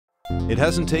It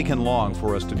hasn't taken long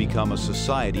for us to become a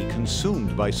society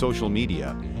consumed by social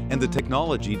media and the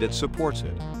technology that supports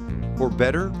it, for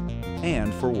better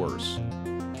and for worse.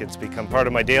 It's become part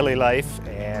of my daily life,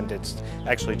 and it's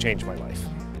actually changed my life.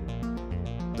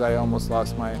 I almost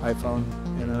lost my iPhone,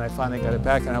 and then I finally got it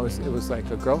back, and it was like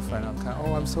a girlfriend. I'm kind of,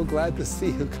 oh, I'm so glad to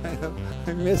see you, kind of,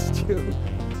 I missed you.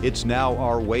 It's now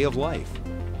our way of life,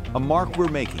 a mark we're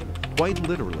making, quite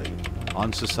literally,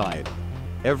 on society.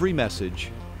 Every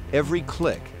message, every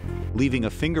click, leaving a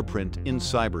fingerprint in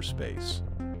cyberspace.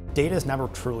 Data is never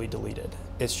truly deleted.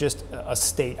 It's just a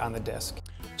state on the disk.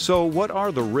 So what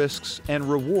are the risks and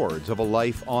rewards of a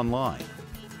life online?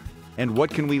 And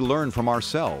what can we learn from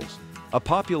ourselves, a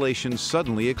population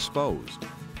suddenly exposed?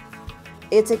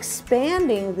 It's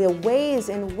expanding the ways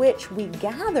in which we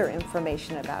gather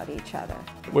information about each other.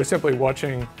 We're simply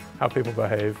watching how people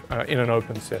behave in an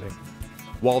open setting.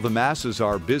 While the masses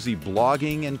are busy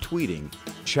blogging and tweeting,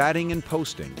 chatting and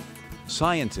posting,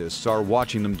 scientists are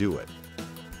watching them do it.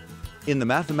 In the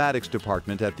mathematics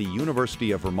department at the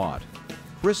University of Vermont,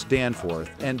 Chris Danforth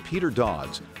and Peter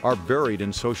Dodds are buried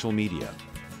in social media,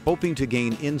 hoping to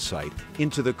gain insight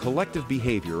into the collective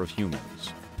behavior of humans.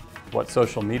 What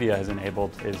social media has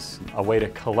enabled is a way to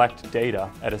collect data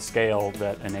at a scale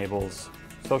that enables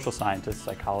social scientists,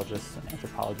 psychologists, and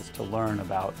anthropologists to learn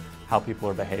about how people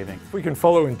are behaving. If we can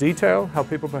follow in detail how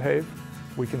people behave,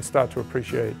 we can start to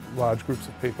appreciate large groups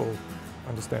of people,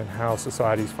 understand how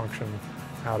societies function,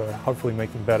 how to hopefully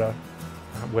make them better,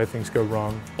 where things go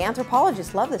wrong.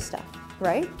 Anthropologists love this stuff,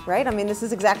 right? I mean, this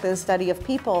is exactly the study of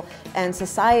people and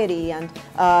society and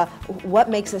what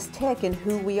makes us tick and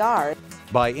who we are.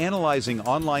 By analyzing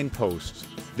online posts,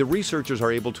 the researchers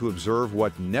are able to observe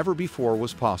what never before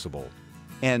was possible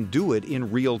and do it in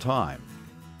real time.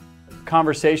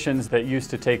 Conversations that used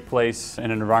to take place in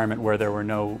an environment where there were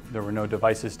no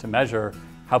devices to measure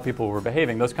how people were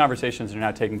behaving, those conversations are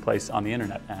now taking place on the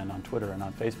internet and on Twitter and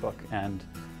on Facebook, and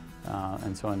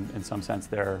so in some sense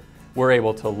we're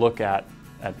able to look at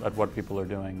what people are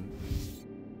doing.